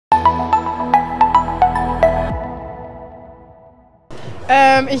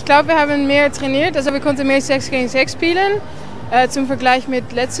Ich glaube, wir haben mehr trainiert, also wir konnten mehr 6 gegen 6 spielen, zum Vergleich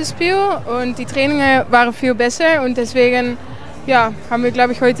mit letztes Spiel, und die Trainings waren viel besser und deswegen ja, haben wir,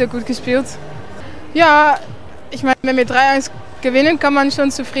 glaube ich, heute gut gespielt. Ja, ich meine, wenn wir 3-1 gewinnen, kann man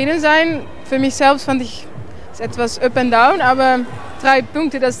schon zufrieden sein. Für mich selbst fand ich es etwas up and down, aber 3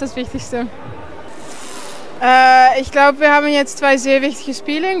 Punkte, das ist das Wichtigste. Ich glaube, wir haben jetzt 2 sehr wichtige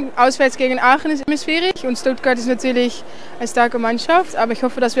Spiele. Auswärts gegen Aachen ist immer schwierig und Stuttgart ist natürlich eine starke Mannschaft. Aber ich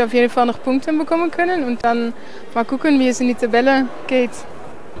hoffe, dass wir auf jeden Fall noch Punkte bekommen können und dann mal gucken, wie es in die Tabelle geht.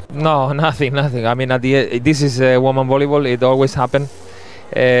 No, nothing. I mean, this is women volleyball. It always happens.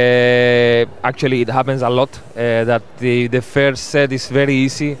 Actually, it happens a lot. That the first set is very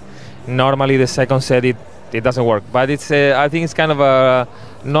easy. Normally, the second set it doesn't work. But it's I think it's kind of a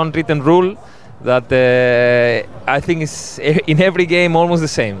non-written rule that I think is in every game almost the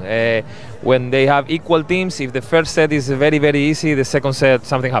same. When they have equal teams, if the first set is very easy, the second set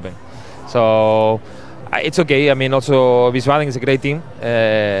something happens. So it's okay. I mean, also Wiesbaden is a great team,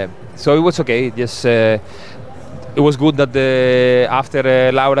 so it was okay. Just it was good that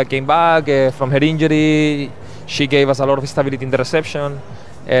after Laura came back from her injury, she gave us a lot of stability in the reception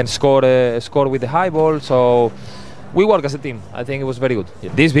and scored with the high ball. So we work as a team. I think it was very good.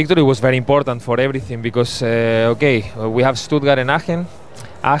 Yeah. This victory was very important for everything because we have Stuttgart and Aachen.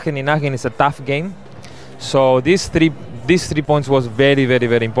 Aachen in Aachen is a tough game, so these three points was very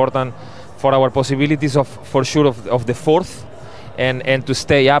important for our possibilities of the fourth and to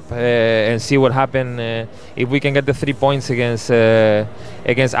stay up and see what happens if we can get the 3 points against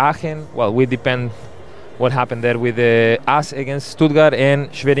Aachen. Well, we depend what happened there with us against Stuttgart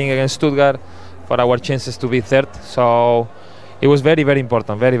and Schwerin against Stuttgart for our chances to be third. So it was very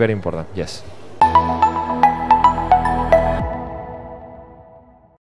important, very important. Yes.